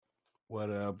What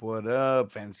up? What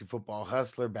up? Fantasy Football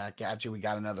Hustler back at you. We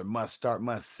got another must start,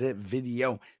 must sit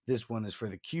video. This one is for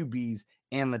the QBs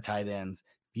and the tight ends.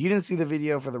 If you didn't see the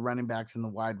video for the running backs and the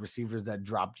wide receivers that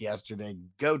dropped yesterday,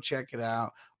 go check it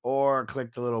out or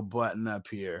click the little button up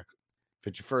here. If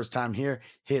it's your first time here,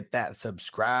 hit that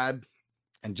subscribe.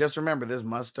 And just remember this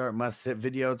must start, must sit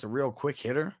video. It's a real quick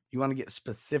hitter. You want to get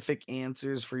specific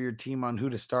answers for your team on who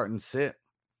to start and sit,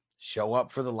 show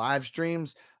up for the live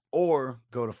streams, or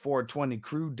go to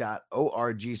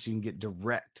 420crew.org so you can get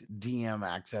direct DM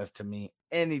access to me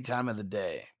any time of the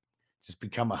day. Just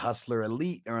become a Hustler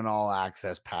Elite or an all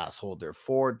access pass holder.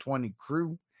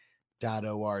 420crew.org.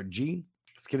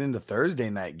 Let's get into Thursday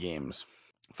night games.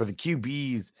 For the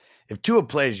QBs, if Tua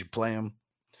plays, you play him.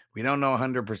 We don't know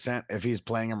 100% if he's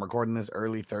playing. I'm recording this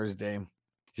early Thursday.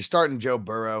 You're starting Joe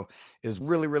Burrow. Is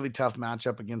really, really tough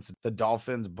matchup against the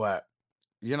Dolphins, but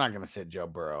you're not going to sit Joe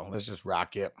Burrow. Let's just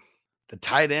rock it. The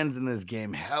tight ends in this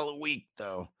game, hella weak,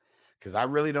 though, because I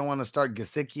really don't want to start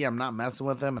Gesicki. I'm not messing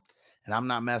with him, and I'm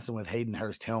not messing with Hayden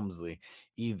Hurst Helmsley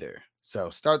either.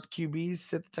 So start the QBs,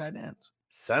 sit the tight ends.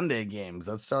 Sunday games,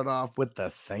 let's start off with the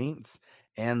Saints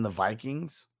and the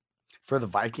Vikings. For the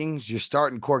Vikings, you're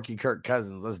starting Corky Kirk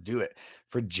Cousins. Let's do it.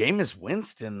 For Jameis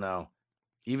Winston, though,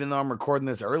 even though I'm recording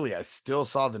this early, I still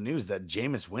saw the news that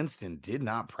Jameis Winston did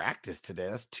not practice today.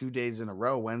 That's 2 days in a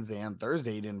row. Wednesday and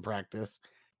Thursday, he didn't practice.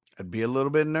 I'd be a little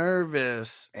bit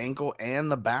nervous, ankle and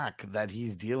the back that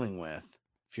he's dealing with.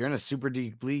 If you're in a super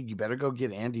deep league, you better go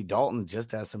get Andy Dalton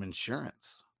just as some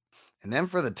insurance. And then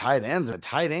for the tight ends, the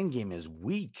tight end game is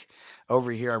weak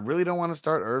over here. I really don't want to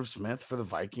start Irv Smith for the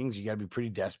Vikings. You got to be pretty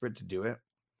desperate to do it.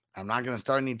 I'm not going to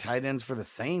start any tight ends for the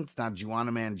Saints. Not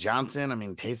Juwan Man Johnson. I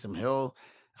mean, Taysom Hill,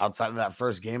 outside of that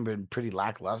first game, been pretty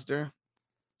lackluster.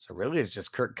 So really, it's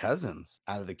just Kirk Cousins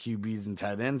out of the QBs and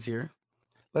tight ends here.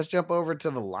 Let's jump over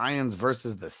to the Lions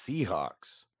versus the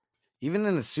Seahawks. Even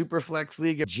in the Superflex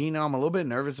League, Geno, I'm a little bit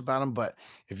nervous about him, but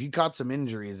if you caught some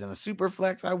injuries in a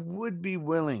Superflex, I would be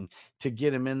willing to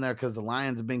get him in there because the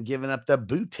Lions have been giving up the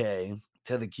booty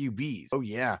to the QBs. Oh,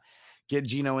 yeah. Get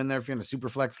Geno in there if you're in a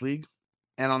Superflex League.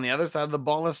 And on the other side of the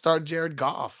ball, let's start Jared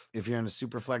Goff if you're in a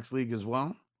Superflex League as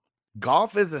well.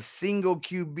 Goff is a single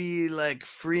QB, like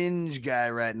fringe guy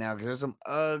right now because there's some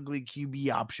ugly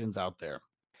QB options out there.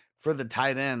 For the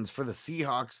tight ends, for the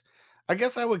Seahawks, I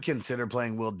guess I would consider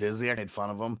playing Will Disley. I made fun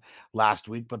of him last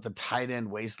week, but the tight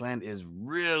end wasteland is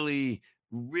really,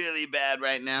 really bad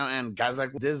right now. And guys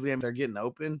like Will Disley, they're getting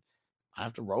open. I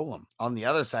have to roll them. On the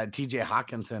other side, TJ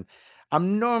Hawkinson.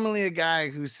 I'm normally a guy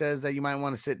who says that you might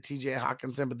want to sit TJ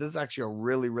Hawkinson, but this is actually a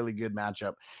really, really good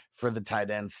matchup for the tight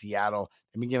end. Seattle,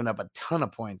 they've been giving up a ton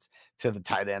of points to the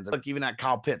tight ends. Look, even at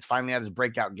Kyle Pitts, finally had his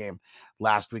breakout game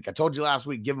last week. I told you last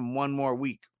week, give him one more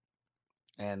week.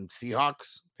 And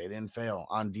Seahawks, they didn't fail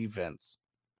on defense.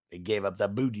 They gave up the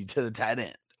booty to the tight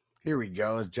end. Here we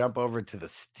go. Let's jump over to the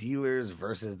Steelers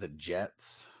versus the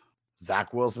Jets.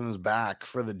 Zach Wilson is back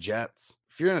for the Jets.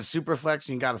 If you're in a super flex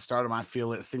and you got to start him, I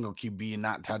feel it. Single QB and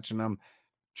not touching him.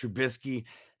 Trubisky,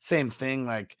 same thing.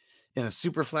 Like in a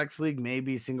super flex league,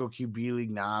 maybe single QB league.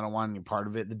 Nah, I don't want any part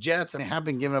of it. The Jets, they have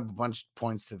been giving up a bunch of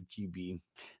points to the QB. And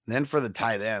then for the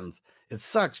tight ends, it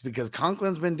sucks because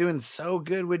Conklin's been doing so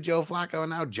good with Joe Flacco, and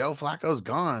now Joe Flacco's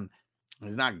gone.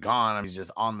 He's not gone. I mean, he's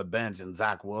just on the bench, and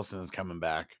Zach Wilson is coming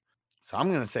back. So I'm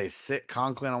going to say sit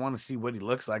Conklin. I want to see what he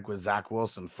looks like with Zach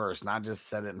Wilson first, not just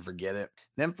set it and forget it.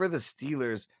 Then for the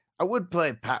Steelers, I would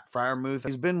play Pat Fryermuth.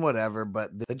 He's been whatever,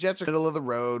 but the Jets are middle of the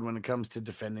road when it comes to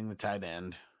defending the tight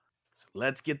end. So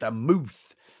let's get the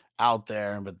Muth out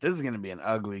there. But this is going to be an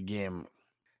ugly game.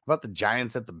 How about the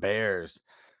Giants at the Bears?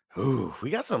 Ooh,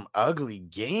 we got some ugly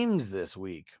games this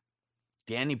week.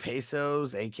 Danny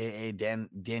Pesos, a.k.a.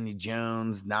 Danny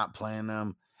Jones, not playing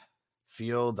them.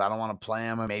 Fields, I don't want to play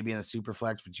him. Maybe in a super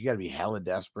flex, but you got to be hella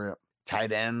desperate.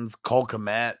 Tight ends, Cole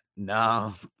Kmet,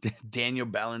 no. Daniel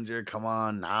Bellinger, come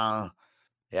on, nah.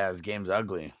 Yeah, this game's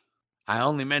ugly. I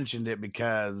only mentioned it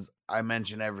because I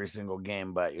mention every single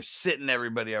game, but you're sitting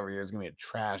everybody over here. It's going to be a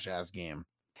trash-ass game.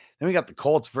 Then we got the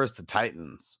Colts versus the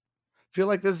Titans. Feel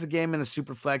like this is a game in a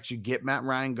super flex. You get Matt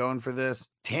Ryan going for this.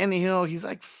 Tannehill, he's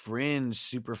like fringe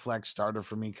super flex starter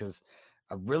for me because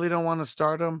I really don't want to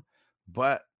start him,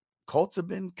 but Colts have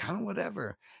been kind of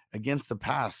whatever against the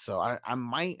pass. So I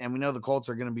might, and we know the Colts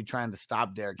are going to be trying to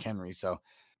stop Derrick Henry. So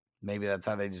maybe that's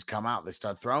how they just come out. They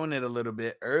start throwing it a little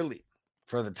bit early.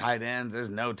 For the tight ends, there's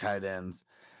no tight ends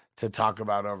to talk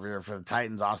about over here. For the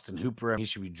Titans, Austin Hooper, he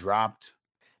should be dropped.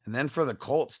 And then for the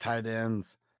Colts tight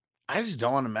ends, I just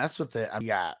don't want to mess with it. I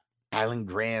got Kylan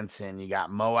Granson, you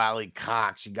got Mo Alley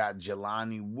Cox, you got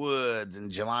Jelani Woods,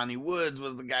 and Jelani Woods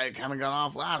was the guy who kind of got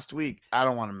off last week. I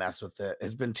don't want to mess with it.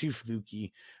 It's been too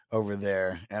fluky over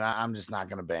there, and I'm just not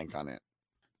going to bank on it.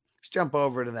 Let's jump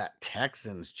over to that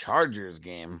Texans Chargers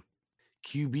game.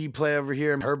 QB play over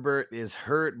here. Herbert is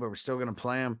hurt, but we're still going to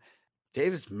play him.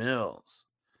 Davis Mills.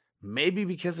 Maybe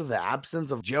because of the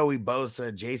absence of Joey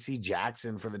Bosa, JC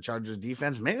Jackson for the Chargers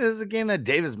defense. Maybe this is a game that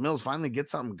Davis Mills finally gets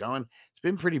something going. It's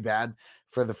been pretty bad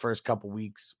for the first couple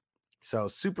weeks. So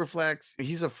super flex,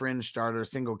 he's a fringe starter,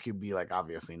 single QB, like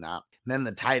obviously not. And then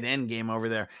the tight end game over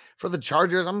there for the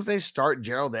Chargers, I'm gonna say start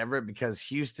Gerald Everett because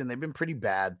Houston, they've been pretty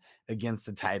bad against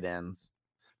the tight ends.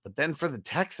 But then for the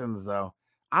Texans, though,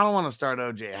 I don't want to start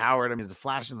OJ Howard. I mean, he's a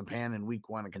flash in the pan in week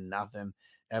one and nothing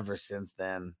ever since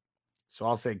then. So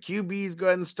I'll say QBs, go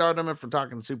ahead and start him if we're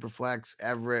talking super flex.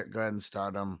 Everett, go ahead and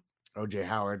start him. OJ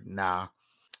Howard, nah.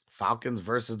 Falcons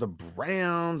versus the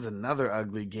Browns, another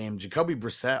ugly game. Jacoby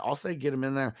Brissett, I'll say get him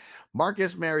in there.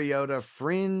 Marcus Mariota,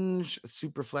 fringe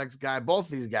super flex guy. Both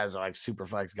of these guys are like super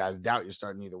flex guys. Doubt you're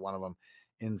starting either one of them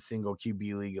in single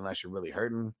QB league unless you're really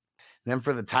hurting. Then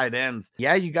for the tight ends,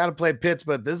 yeah, you got to play Pitts,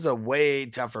 but this is a way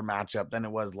tougher matchup than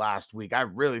it was last week. I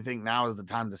really think now is the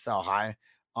time to sell high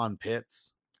on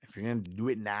Pitts. If you're going to do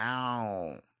it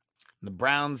now, the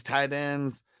Browns tight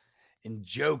ends,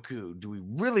 Njoku, do we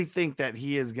really think that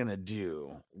he is going to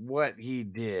do what he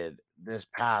did this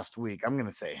past week? I'm going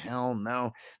to say hell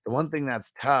no. The one thing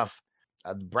that's tough,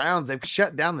 the Browns, they've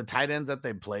shut down the tight ends that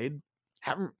they played.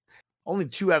 Haven't only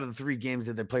 2 out of the 3 games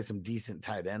did they play some decent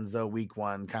tight ends, though. Week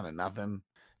 1, kind of nothing.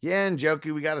 Yeah,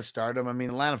 Njoku, we got to start him. I mean,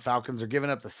 Atlanta Falcons are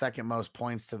giving up the second most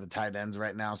points to the tight ends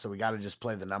right now, so we got to just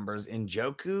play the numbers.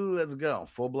 Njoku, let's go.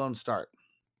 Full-blown start.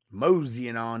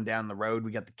 Moseying on down the road,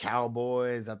 we got the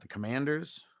Cowboys at the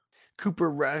Commanders. Cooper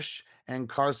Rush and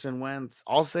Carson Wentz.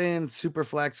 I'll say in super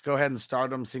flex, go ahead and start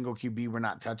them. Single QB, we're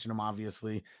not touching them,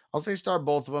 obviously. I'll say start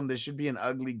both of them. This should be an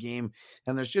ugly game,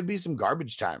 and there should be some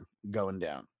garbage time going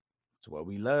down. It's what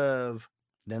we love.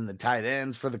 Then the tight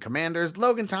ends for the Commanders,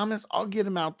 Logan Thomas, I'll get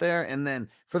him out there. And then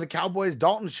for the Cowboys,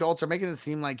 Dalton Schultz are making it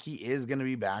seem like he is going to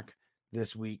be back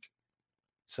this week.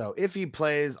 So if he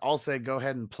plays, I'll say go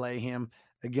ahead and play him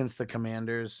against the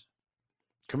Commanders.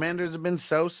 Commanders have been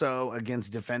so-so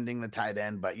against defending the tight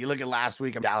end, but you look at last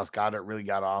week, Dallas Goedert really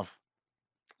got off.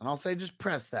 And I'll say just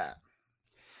press that.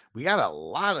 We got a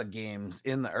lot of games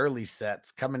in the early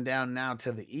sets coming down now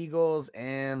to the Eagles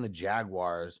and the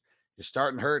Jaguars. You're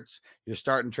starting Hurts. You're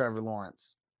starting Trevor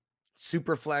Lawrence.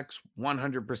 Super flex,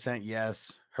 100%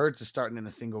 yes. Hurts is starting in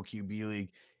a single QB league.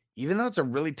 Even though it's a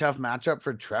really tough matchup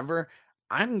for Trevor,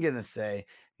 I'm going to say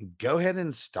go ahead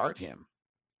and start him,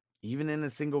 even in a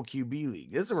single QB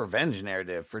league. This is a revenge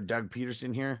narrative for Doug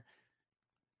Peterson here.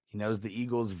 He knows the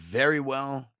Eagles very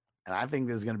well, and I think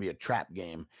this is going to be a trap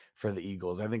game for the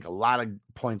Eagles. I think a lot of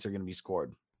points are going to be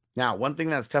scored. Now, one thing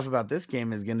that's tough about this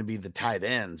game is going to be the tight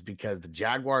ends because the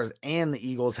Jaguars and the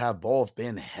Eagles have both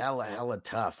been hella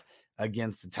tough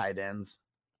against the tight ends.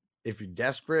 If you're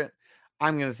desperate,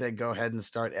 I'm going to say go ahead and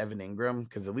start Evan Ingram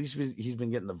because at least he's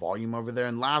been getting the volume over there.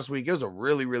 And last week, it was a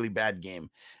really bad game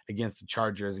against the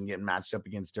Chargers and getting matched up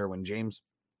against Derwin James.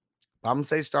 But I'm going to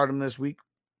say start him this week.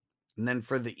 And then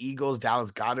for the Eagles,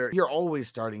 Dallas Goedert, you're always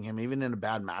starting him, even in a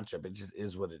bad matchup. It just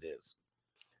is what it is.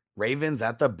 Ravens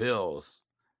at the Bills.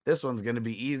 This one's going to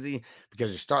be easy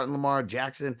because you're starting Lamar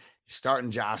Jackson, you're starting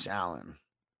Josh Allen,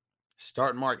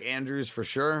 starting Mark Andrews for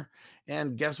sure.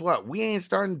 And guess what? We ain't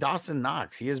starting Dawson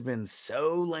Knox. He has been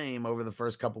so lame over the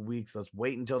first couple weeks. Let's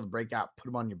wait until the breakout. Put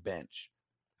him on your bench.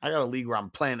 I got a league where I'm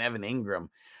playing Evan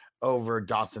Ingram over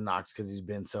Dawson Knox because he's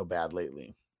been so bad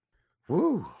lately.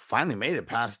 Woo, finally made it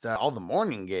past all the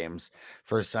morning games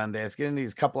for Sunday. Let's get into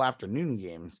these couple afternoon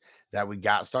games that we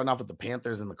got, starting off with the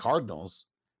Panthers and the Cardinals.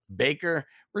 Baker,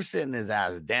 we're sitting his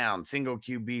ass down. Single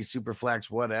QB, super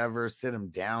flex, whatever. Sit him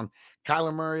down.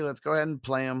 Kyler Murray, let's go ahead and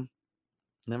play him.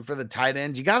 And then for the tight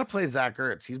ends, you got to play Zach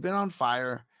Ertz. He's been on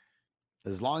fire.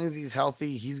 As long as he's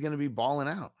healthy, he's going to be balling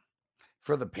out.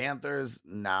 For the Panthers,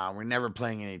 nah, we're never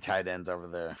playing any tight ends over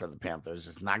there for the Panthers.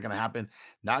 It's not going to happen.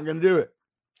 Not going to do it.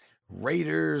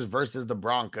 Raiders versus the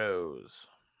Broncos.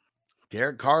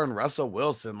 Derek Carr and Russell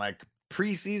Wilson, like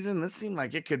preseason, this seemed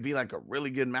like it could be like a really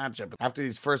good matchup. After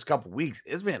these first couple weeks,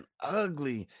 it's been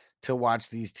ugly to watch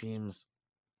these teams.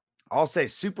 I'll say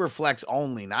super flex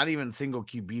only, not even single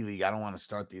QB league. I don't want to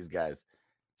start these guys.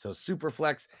 So super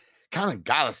flex, kind of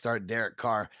got to start Derek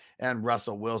Carr and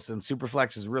Russell Wilson. Super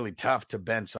flex is really tough to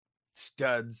bench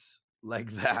studs like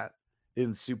that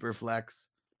in super flex.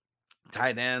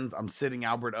 Tight ends, I'm sitting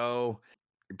Albert O.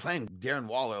 You're playing Darren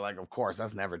Waller, like, of course,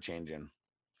 that's never changing.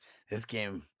 This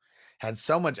game had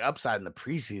so much upside in the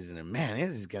preseason, and man,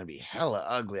 this is going to be hella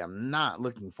ugly. I'm not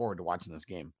looking forward to watching this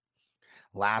game.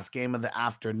 Last game of the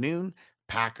afternoon,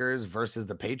 Packers versus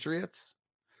the Patriots.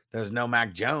 There's no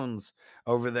Mac Jones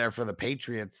over there for the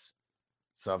Patriots.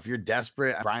 So if you're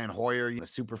desperate, Brian Hoyer, a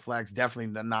super flex,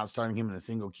 definitely not starting him in a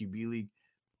single QB league.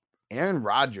 Aaron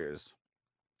Rodgers,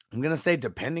 I'm going to say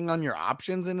depending on your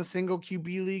options in a single QB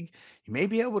league, you may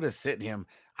be able to sit him.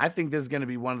 I think this is going to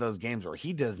be one of those games where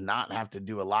he does not have to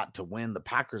do a lot to win. The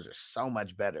Packers are so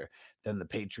much better than the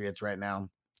Patriots right now.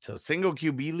 So single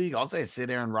QB league, I'll say sit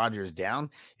Aaron Rodgers down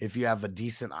if you have a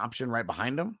decent option right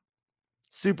behind him.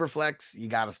 Super flex, you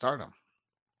got to start him.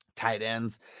 Tight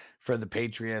ends for the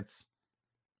Patriots,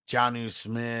 Jonnu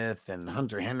Smith and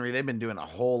Hunter Henry, they've been doing a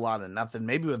whole lot of nothing.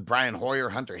 Maybe with Brian Hoyer,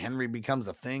 Hunter Henry becomes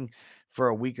a thing for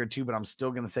a week or two, but I'm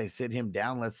still going to say sit him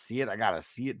down. Let's see it. I got to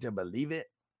see it to believe it.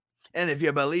 And if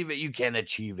you believe it, you can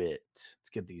achieve it. Let's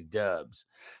get these dubs.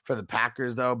 For the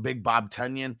Packers, though, Big Bob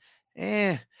Tonyan,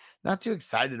 not too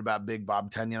excited about Big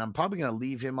Bob Tonyan. I'm probably going to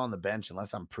leave him on the bench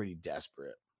unless I'm pretty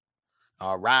desperate.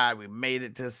 All right, we made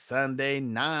it to Sunday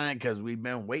night because we've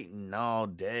been waiting all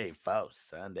day,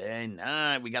 folks. Sunday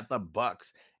night, we got the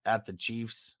Bucks at the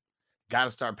Chiefs. Got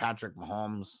to start Patrick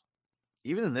Mahomes.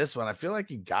 Even in this one, I feel like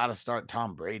you got to start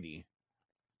Tom Brady.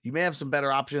 You may have some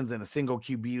better options in a single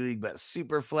QB league, but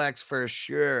super flex for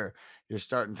sure, you're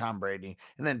starting Tom Brady.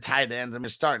 And then tight ends, I'm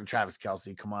just starting Travis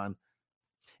Kelce. Come on.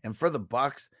 And for the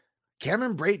Bucks,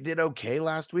 Cameron Brate did okay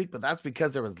last week, but that's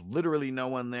because there was literally no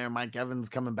one there. Mike Evans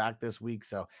coming back this week,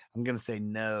 so I'm going to say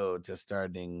no to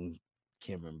starting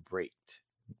Cameron Brate.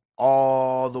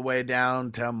 All the way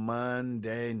down to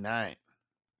Monday night.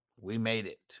 We made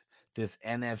it. This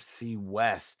NFC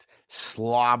West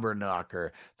slobber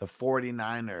knocker, the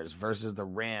 49ers versus the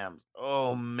Rams.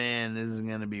 Oh, man, this is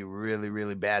going to be really,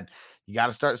 really bad. You got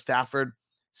to start Stafford.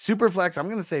 Superflex, I'm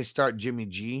going to say start Jimmy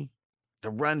G.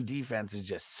 The run defense is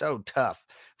just so tough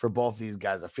for both these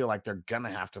guys. I feel like they're going to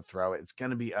have to throw it. It's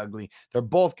going to be ugly. They're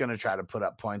both going to try to put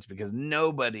up points because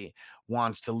nobody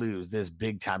wants to lose this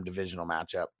big-time divisional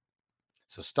matchup.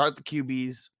 So start the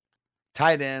QBs,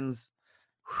 tight ends.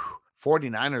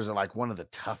 49ers are like one of the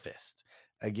toughest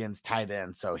against tight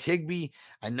ends. So Higbee,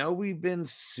 I know we've been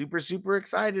super, super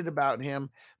excited about him,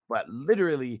 but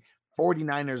literally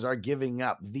 49ers are giving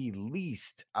up the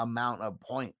least amount of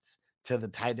points to the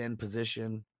tight end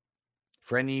position.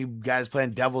 For any of you guys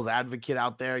playing devil's advocate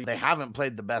out there, they haven't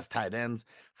played the best tight ends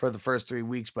for the first 3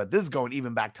 weeks, but this is going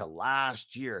even back to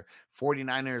last year.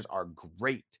 49ers are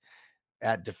great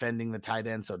at defending the tight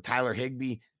end. So Tyler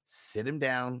Higbee, sit him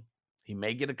down. He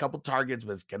may get a couple targets,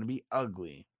 but it's going to be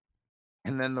ugly.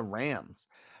 And then the Rams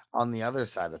on the other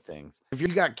side of things. If you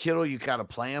got Kittle, you got to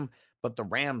play him. But the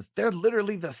Rams, they're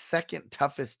literally the second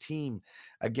toughest team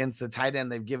against the tight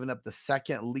end. They've given up the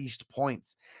second least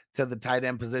points to the tight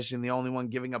end position. The only one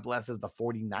giving up less is the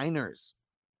 49ers.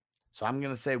 So I'm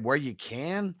going to say where you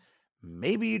can,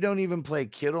 maybe you don't even play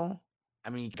Kittle. I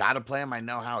mean, you got to play him. I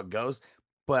know how it goes.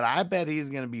 But I bet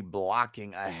he's going to be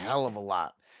blocking a hell of a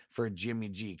lot for Jimmy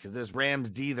G, because this Rams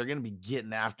D, they're going to be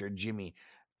getting after Jimmy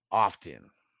often.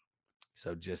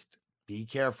 So just be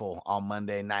careful on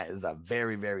Monday night. It's a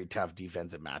very, very tough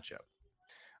defensive matchup.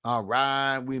 All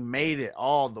right, we made it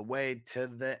all the way to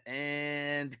the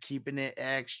end, keeping it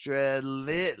extra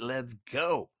lit. Let's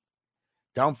go.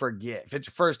 Don't forget, if it's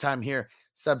your first time here,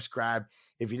 subscribe.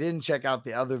 If you didn't check out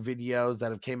the other videos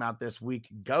that have came out this week,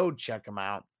 go check them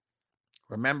out.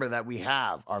 Remember that we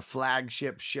have our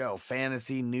flagship show,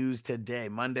 Fantasy News Today,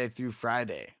 Monday through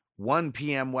Friday, 1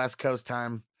 p.m. West Coast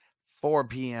time, 4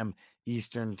 p.m.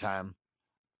 Eastern time.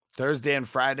 Thursday and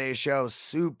Friday show,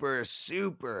 super,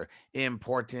 super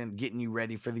important, getting you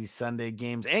ready for these Sunday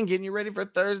games and getting you ready for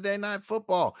Thursday night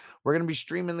football. We're going to be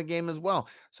streaming the game as well.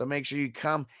 So make sure you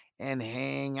come and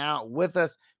hang out with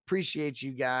us. Appreciate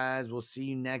you guys. We'll see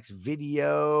you next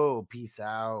video. Peace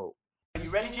out. You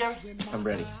ready, Jerry? I'm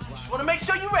ready. Just want to make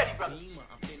sure you're ready, brother.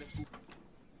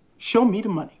 Show me the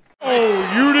money.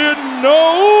 Oh, you didn't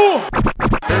know?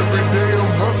 Every day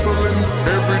I'm hustling.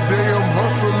 Every day I'm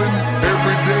hustling.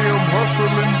 Every day I'm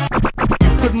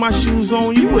hustling. Put my shoes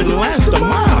on, you wouldn't last a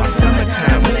mile.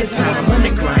 Summertime, wintertime, I'm on the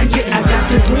grind. Yeah, I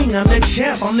got the ring, I'm the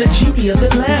champ, I'm the genie of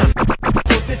the lamp.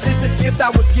 This is the gift I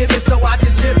was given, so I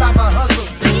just live by my hustle.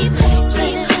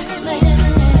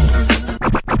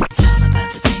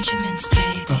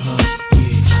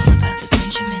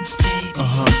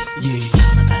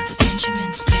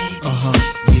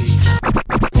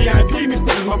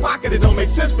 My pocket, it don't make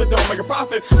sense, but don't make a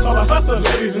profit. So the hustle,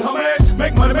 ladies and homies,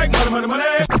 make money, money, money, money.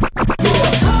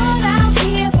 It's hard out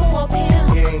here for a pill.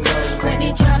 When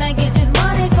they tryna get this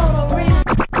money for the real.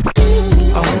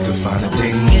 I want to find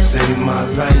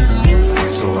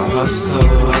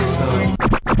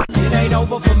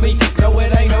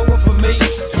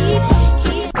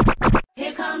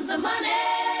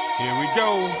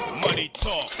go. Money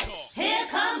talk. Here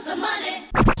comes the money.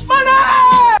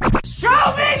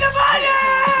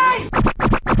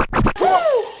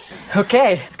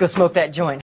 Okay, let's go smoke that joint.